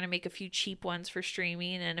 so they're going to make a few cheap ones for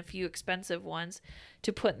streaming and a few expensive ones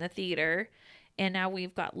to put in the theater. And now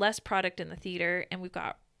we've got less product in the theater and we've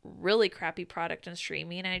got really crappy product in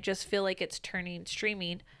streaming. And I just feel like it's turning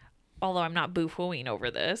streaming, although I'm not boo-hooing over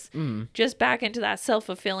this, just back into that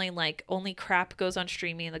self-fulfilling, like only crap goes on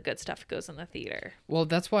streaming and the good stuff goes in the theater. Well,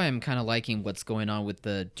 that's why I'm kind of liking what's going on with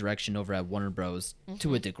the direction over at Warner Bros.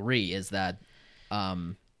 To a degree, is that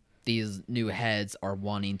these new heads are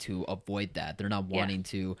wanting to avoid that. They're not wanting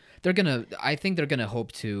to. I think they're gonna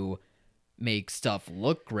hope to make stuff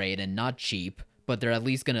look great and not cheap, but they're at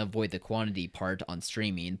least gonna avoid the quantity part on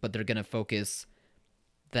streaming. But they're gonna focus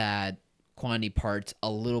that quantity part a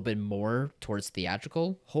little bit more towards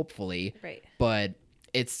theatrical, hopefully. Right. But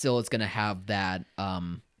it's gonna have that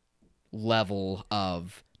level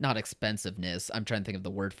of, not expensiveness, I'm trying to think of the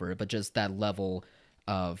word for it, but just that level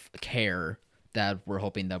of care that we're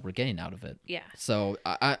hoping that we're getting out of it. Yeah. So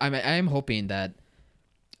I'm hoping that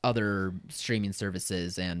other streaming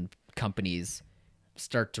services and companies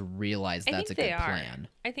start to realize that's a good plan.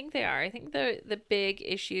 I think they are. I think the big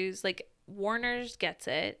issues, like Warner's gets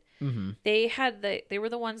it. Mm-hmm. They were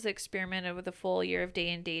the ones that experimented with a full year of day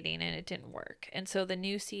and dating and it didn't work. And so the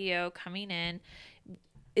new CEO coming in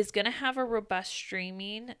is going to have a robust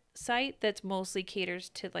streaming site that's mostly caters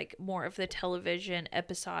to like more of the television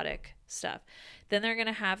episodic stuff. Then they're going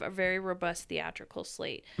to have a very robust theatrical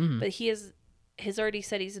slate. Mm-hmm. But he has already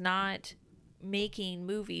said he's not making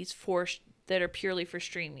movies that are purely for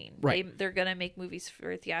streaming. Right. They're going to make movies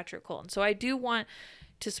for theatrical. And so I do want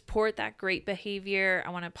to support that great behavior. I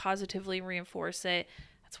want to positively reinforce it.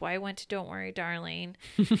 That's why I went to Don't Worry, Darling.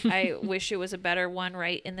 I wish it was a better one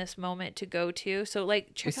right in this moment to go to. So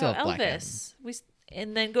like check out Elvis.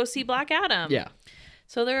 And then go see Black Adam. Yeah.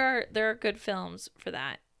 So there are good films for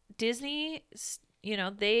that. Disney,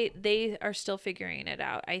 they are still figuring it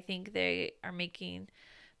out. I think they are making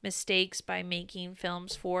mistakes by making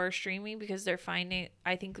films for streaming because they're finding,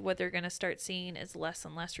 I think what they're going to start seeing is less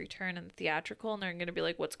and less return in the theatrical, and they're going to be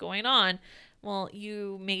like, what's going on? Well,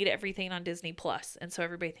 you made everything on Disney Plus, and so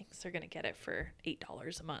everybody thinks they're going to get it for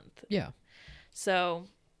 $8 a month. Yeah. So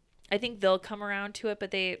I think they'll come around to it, but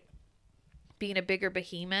they, being a bigger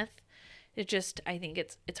behemoth, I think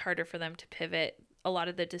it's harder for them to pivot. A lot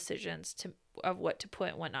of the decisions of what to put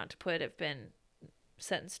and what not to put have been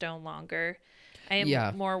set in stone longer. I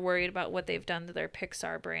am more worried about what they've done to their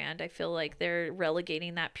Pixar brand. I feel like they're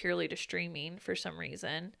relegating that purely to streaming for some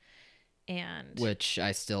reason. And which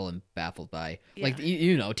I still am baffled by. Yeah. Like,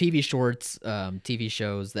 TV shorts, TV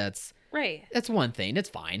shows, that's right. That's one thing. It's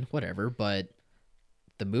fine, whatever. But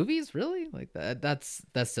the movies, really? Like that's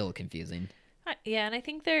still confusing. Yeah, and I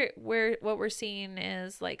think what we're seeing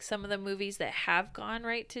is like some of the movies that have gone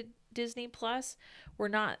right to Disney Plus were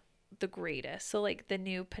not the greatest. So like the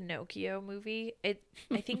new Pinocchio movie,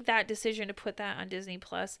 I think that decision to put that on Disney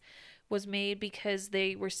Plus was made because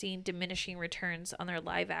they were seeing diminishing returns on their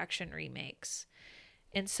live action remakes.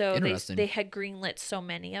 And so Interesting. they had greenlit so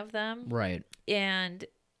many of them Right. and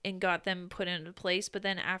got them put into place. But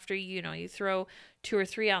then after, you throw 2 or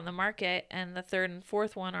 3 out in the market and the third and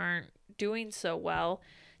fourth one aren't doing so well,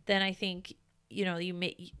 then I think,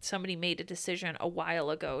 somebody made a decision a while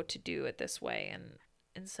ago to do it this way.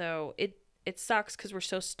 And so it sucks because we're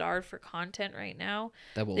so starved for content right now.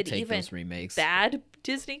 That will take even those remakes. Bad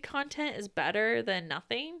Disney content is better than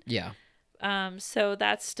nothing. Yeah. So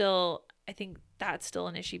I think that's still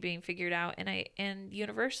an issue being figured out. And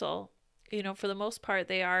Universal, for the most part,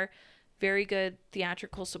 they are very good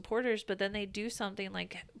theatrical supporters, but then they do something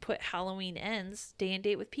like put Halloween Ends day and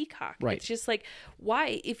date with Peacock. Right. It's just like,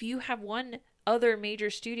 why, if you have one other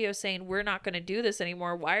major studio saying we're not going to do this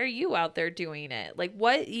anymore, why are you out there doing it? Like,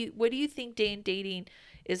 what do you think day and dating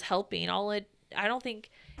is helping? I don't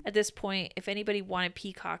think at this point, if anybody wanted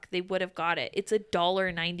Peacock, they would have got it. It's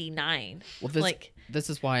 $1.99. Well, this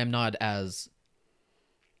is why I'm not as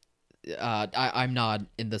I'm not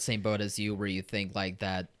in the same boat as you, where you think like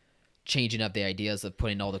that changing up the ideas of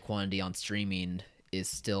putting all the quantity on streaming is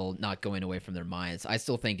still not going away from their minds. I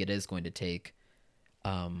still think it is going to take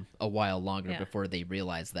a while longer before they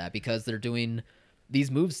realize that, because they're doing these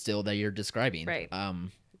moves still that you're describing. Right.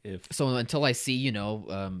 So until I see, I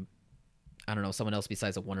don't know, someone else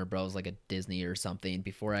besides a Warner Bros, like a Disney or something,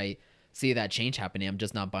 before I see that change happening, I'm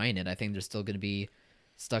just not buying it. I think they're still going to be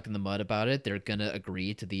stuck in the mud about it. They're going to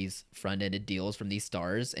agree to these front-ended deals from these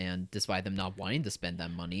stars, and despite them not wanting to spend that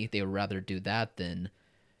money, they would rather do that than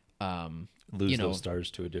lose those stars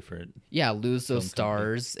to a different lose those company.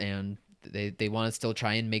 stars. And they want to still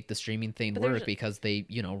try and make the streaming thing work because they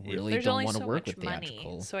really there's don't only want to so work much with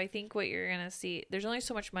theatrical. money. So I think what you're going to see, there's only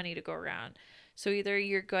so much money to go around. So either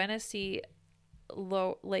you're going to see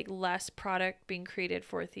less product being created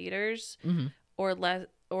for theaters, or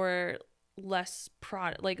less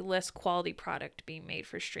product, like less quality product being made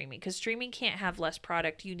for streaming, because streaming can't have less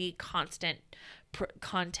product. You need constant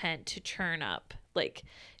content to churn up, like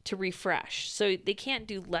to refresh. So they can't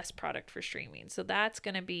do less product for streaming. So that's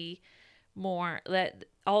going to be more, that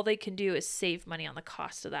all they can do is save money on the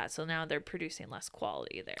cost of that. So now they're producing less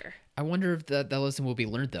quality there. I wonder if that lesson will be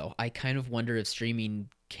learned, though. I kind of wonder if streaming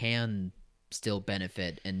can still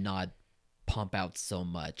benefit and not pump out so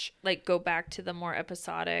much. Like go back to the more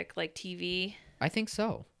episodic, like TV. I think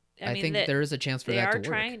so. I mean, think there is a chance for that to work. They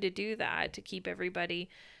are trying to do that to keep everybody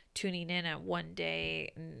tuning in at one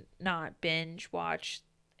day and not binge watch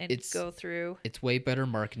and go through. It's way better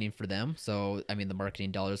marketing for them. So, I mean, the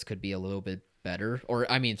marketing dollars could be a little bit better.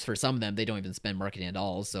 Or, I mean, for some of them, they don't even spend marketing at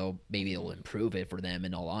all. So maybe it'll improve it for them,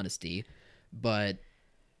 in all honesty. But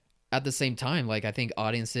at the same time, like, I think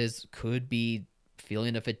audiences could be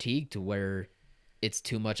feeling a fatigue to where it's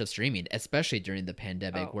too much of streaming, especially during the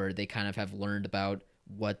pandemic, where they kind of have learned about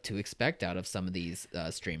what to expect out of some of these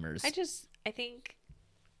streamers. I think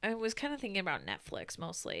I was kind of thinking about Netflix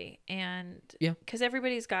mostly, and yeah, because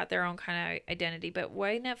everybody's got their own kind of identity, but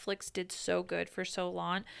why Netflix did so good for so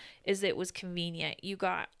long is it was convenient. You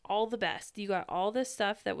got all the best. You got all this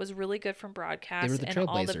stuff that was really good from broadcast. They were the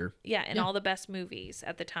trailblazer. All the best movies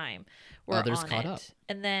at the time were Others on caught it. up.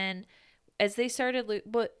 And then as they started,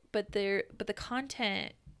 but the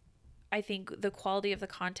content, I think the quality of the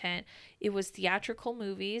content, it was theatrical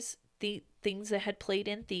movies, the things that had played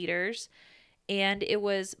in theaters, and it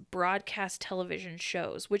was broadcast television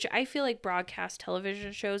shows, which I feel like broadcast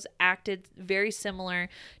television shows acted very similar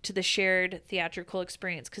to the shared theatrical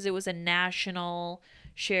experience, because it was a national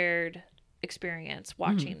shared experience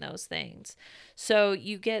watching those things. So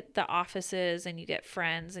you get The Offices and you get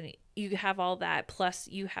Friends and you have all that, plus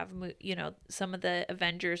you have some of the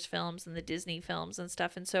Avengers films and the Disney films and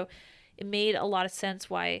stuff. And so it made a lot of sense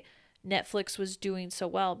why Netflix was doing so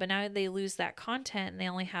well. But now they lose that content and they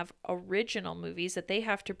only have original movies that they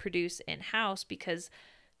have to produce in-house, because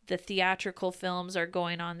the theatrical films are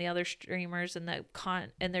going on the other streamers and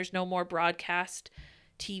and there's no more broadcast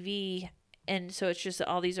TV. And so it's just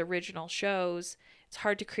all these original shows. It's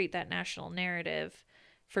hard to create that national narrative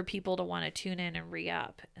for people to want to tune in and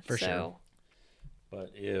re-up. For sure.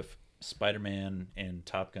 But if Spider-Man and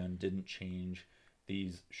Top Gun didn't change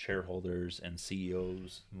these shareholders and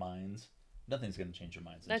CEOs' minds, nothing's going to change their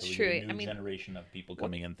minds. That's until we true. get a new generation of people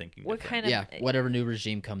coming in thinking what different. kind of whatever new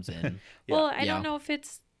regime comes in. Well, I don't know if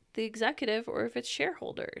it's the executive or if it's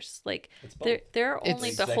shareholders. Like they're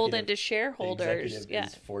only beholden to shareholders. The executive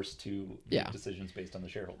is forced to make decisions based on the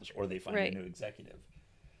shareholders, or they find a new executive.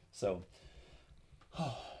 So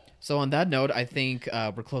So on that note, I think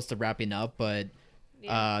we're close to wrapping up, but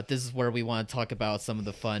this is where we want to talk about some of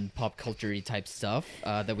the fun pop culture type stuff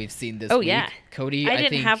that we've seen this week. yeah. Cody, I didn't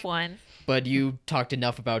think, have one. but you talked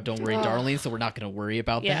enough about Don't Worry, Darling, so we're not going to worry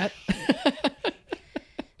about Yeah. that.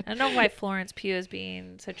 I don't know why Florence Pugh is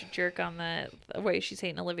being such a jerk on the way she's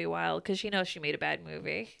hating Olivia Wilde, because she knows she made a bad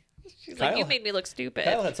movie. She's like, Kyle- you made me look stupid.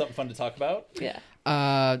 Kyle had something fun to talk about. Yeah.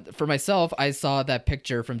 For myself, I saw that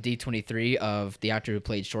picture from D23 of the actor who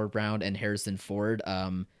played Short Round and Harrison Ford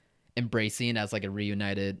embracing as like a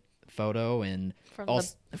reunited photo, and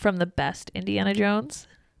From the best Indiana Jones.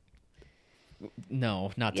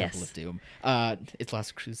 no, not Yes. Temple of Doom. It's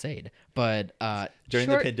Last Crusade, but During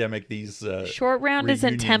Short- the pandemic, these Short Round is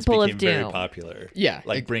in reunions Temple of became very Doom. popular. Yeah,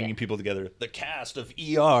 like bringing people together. The cast of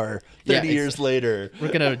ER 30 Yeah, years later.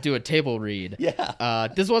 we're gonna do a table read. Yeah.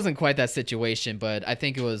 This wasn't quite that situation, but I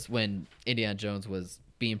think it was when Indiana Jones was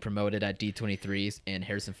being promoted at D23, and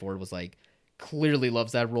Harrison Ford was like, clearly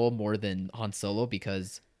loves that role more than Han Solo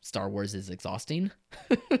because Star Wars is exhausting.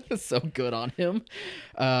 So good on him.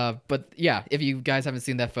 But yeah, if you guys haven't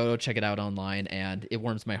seen that photo, check it out online, and it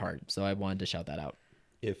warms my heart. So I wanted to shout that out.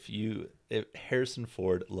 If Harrison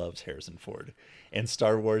Ford loves Harrison Ford, and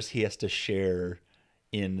Star Wars, he has to share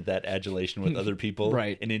in that adulation with other people.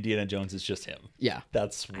 Right. And Indiana Jones is just him. Yeah.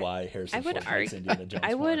 That's why Harrison I would Ford hates argue. Indiana Jones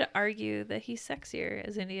I more. would argue that he's sexier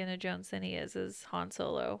as Indiana Jones than he is as Han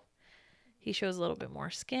Solo. He shows a little bit more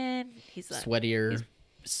skin. He's Sweatier.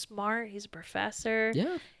 He's smart. He's a professor.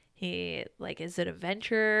 Yeah. He is an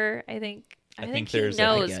adventurer. I think think he there's a-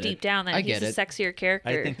 knows I get deep it. down that I he's get a it. sexier character.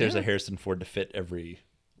 I think there's a Harrison Ford to fit every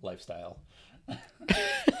lifestyle.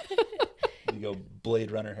 You go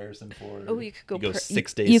Blade Runner Harrison Ford. Oh, you could go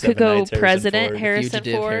 6 days. you could 7 go nights, President Ford. Harrison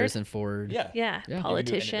Fugitive Ford. Harrison Ford. Yeah. Yeah, Yeah. You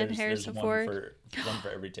politician can do- Harrison there's Ford. One for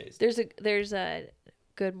every taste. There's a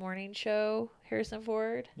Good Morning Show Harrison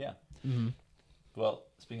Ford. Yeah. Mm-hmm. Well,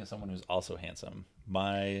 speaking of someone who's also handsome,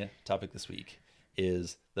 my topic this week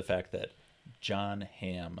is the fact that John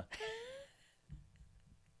Hamm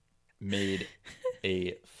made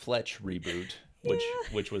a Fletch reboot,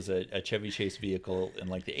 which was a Chevy Chase vehicle in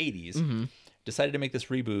like the 80s. Mm-hmm. Decided to make this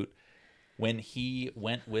reboot when he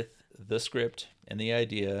went with the script and the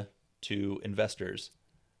idea to investors.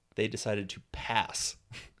 They decided to pass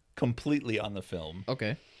completely on the film.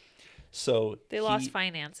 Okay. So They lost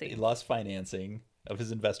financing. He lost financing of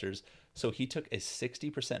his investors. So he took a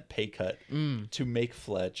 60% pay cut to make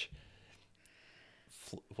Fletch.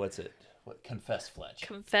 Confess Fletch.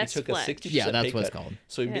 Confess He took Fletch. a 60% Yeah, that's pay what it's cut. called.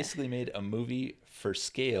 So he Yeah. basically made a movie for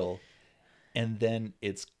scale, and then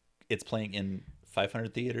it's playing in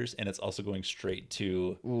 500 theaters, and it's also going straight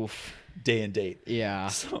to Oof. day and date. Yeah.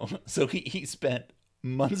 So he spent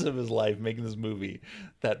months of his life making this movie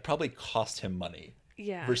that probably cost him money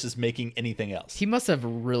Yeah. versus making anything else. He must have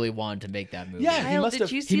really wanted to make that movie. Yeah, he Kyle, must did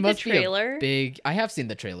have- you He see the must be a trailer? big. I have seen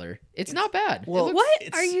the trailer. It's not bad. Well, It looks-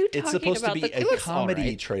 What are you It's talking supposed about? to be The a looks comedy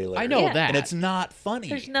alright. trailer. I know Yeah. that. and it's not funny.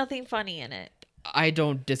 There's nothing funny in it. I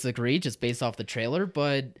don't disagree just based off the trailer,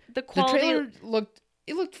 but The quality. the trailer looked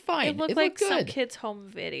fine. it looked like some good. kid's home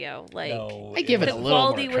video. Like No, I give it the a little more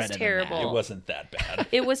quality was credit than that. terrible. It wasn't that bad.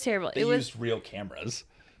 it was terrible. They It was used real cameras.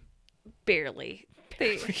 barely.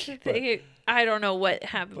 I don't know what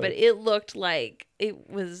happened, but it looked like it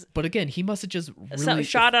was But again, he must have just really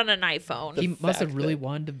shot on an iPhone. He must have fact really that-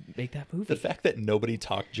 wanted to make that movie. The fact that nobody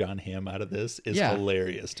talked John Hamm out of this is Yeah.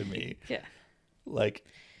 hilarious to me. Yeah. Like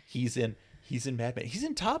he's in Mad Men. He's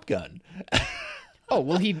in Top Gun. Oh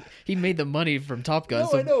well, he made the money from Top Gun. No,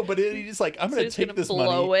 so I know, but he's like, I'm going he's to take gonna this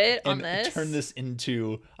blow money it on and this? turn this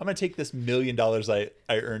into. I'm going to take this $1 million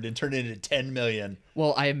I earned and turn it into 10 million.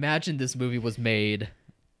 Well, I imagine this movie was made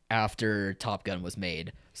after Top Gun was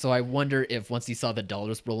made. So I wonder if once he saw the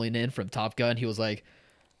dollars rolling in from Top Gun, he was like,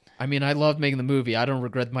 I mean, I love making the movie. I don't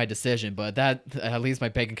regret my decision, but that at least my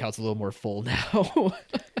bank account's a little more full now.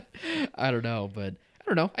 I don't know, but I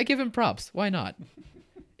don't know. I give him props. Why not?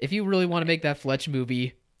 If you really want to make that Fletch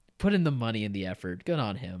movie, put in the money and the effort. Good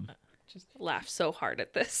on him. Laughed so hard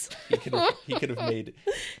at this. He could have made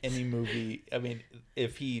any movie. I mean,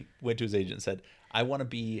 if he went to his agent and said, I want to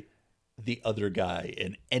be the other guy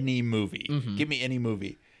in any movie. Give me any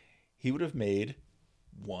movie. He would have made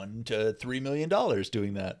 $1 to $3 million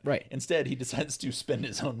doing that. Right. Instead, he decides to spend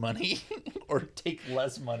his own money or take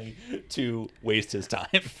less money to waste his time.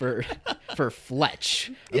 For Fletch,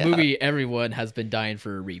 a Yeah. movie everyone has been dying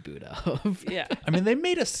for a reboot of. Yeah. I mean, they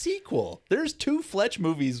made a sequel. There's 2 Fletch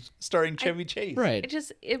movies starring Chevy Chase. Right.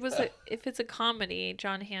 If it's a comedy,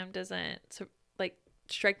 John Hamm doesn't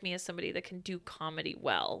strike me as somebody that can do comedy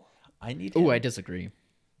well. I need Oh, him. I disagree.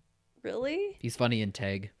 Really? He's funny in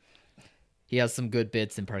Tag. He has some good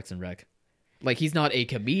bits in Parks and Rec. Like, he's not a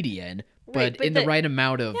comedian, Right, but in the right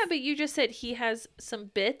amount of... Yeah, but you just said he has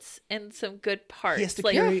some bits and some good parts. He has to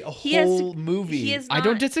like, carry a he has to- whole movie. He is I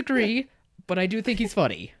don't not- disagree, but I do think he's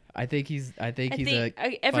funny. I think he's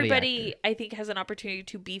everybody, actor. I think, has an opportunity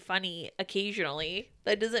to be funny occasionally.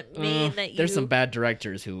 That doesn't mean that you. There's some bad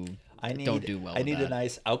directors who don't do well. I need with a that.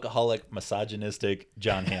 nice alcoholic, misogynistic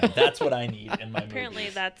John Hamm. That's what I need in my Apparently,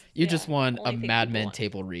 movies. that's. You yeah, just want only a thing Mad people Men want.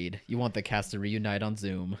 table read. You want the cast to reunite on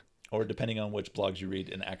Zoom. Or depending on which blogs you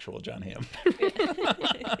read, an actual John Hamm.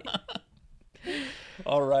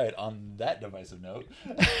 All right. On that divisive note,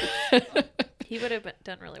 He would have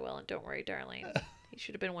done really well in Don't Worry, Darling. He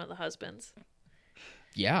should have been one of the husbands.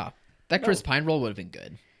 Yeah, that Chris Pine role would have been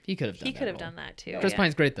good. He could have done. He that could have role. done that too. Chris yeah.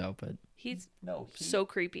 Pine's great though, but He's no, so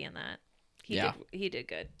creepy in that. Yeah. He did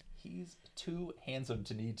good. he's too handsome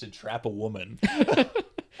to need to trap a woman.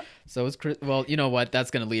 so is Chris. Well, you know what? That's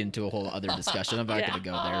gonna lead into a whole other discussion. I'm not Yeah. gonna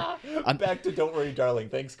go there. Back to Don't Worry, Darling.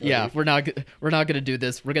 Thanks, Cody. Yeah, we're not gonna do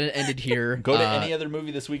this. We're gonna end it here. Go to any other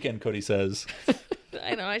movie this weekend, Cody says.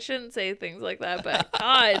 I know I shouldn't say things like that, but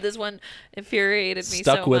God, this one infuriated me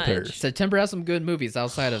Stuck so with much. her. September has some good movies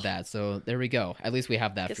outside of that, so there we go. At least we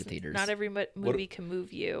have that for Guess theaters. Not every movie can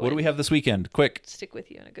move you. What do we and have this weekend? Quick. Stick with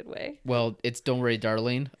you in a good way. Well, it's Don't Worry,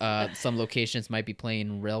 Darling. Some locations might be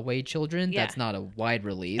playing Railway Children. Yeah. That's not a wide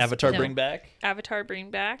release. Avatar No. Bring Back. Avatar Bring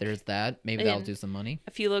Back. There's that. Maybe that'll And- do some money.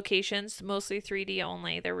 A few locations, mostly 3D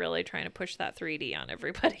only. They're really trying to push that 3D on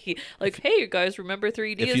everybody. Like, hey, you guys, remember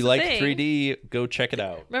 3D? If is you a like thing. 3D, go check it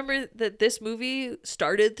out. Remember that this movie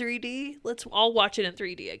started 3D? Let's all watch it in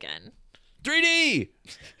 3D again. 3D!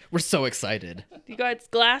 We're so excited. You got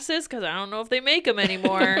glasses? Because I don't know if they make them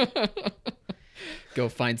anymore. Go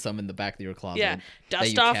find some in the back of your closet. Yeah, that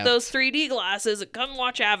dust you off kept. those 3D glasses and come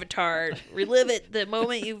watch Avatar. Relive it the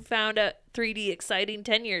moment you found out 3D exciting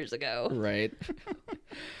 10 years ago. Right.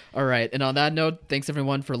 All right. And on that note, thanks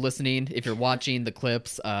everyone for listening. If you're watching the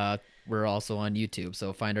clips, we're also on YouTube.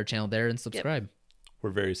 So find our channel there and subscribe. We're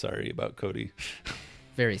very sorry about Cody.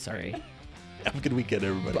 Very sorry. Have a good weekend,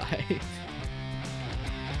 everybody. Bye.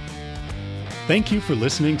 Thank you for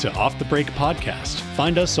listening to Off the Break Podcast.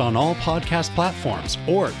 Find us on all podcast platforms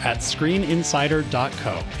or at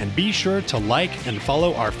screeninsider.co. And be sure to like and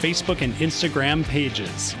follow our Facebook and Instagram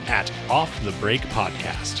pages at Off the Break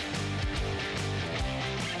Podcast.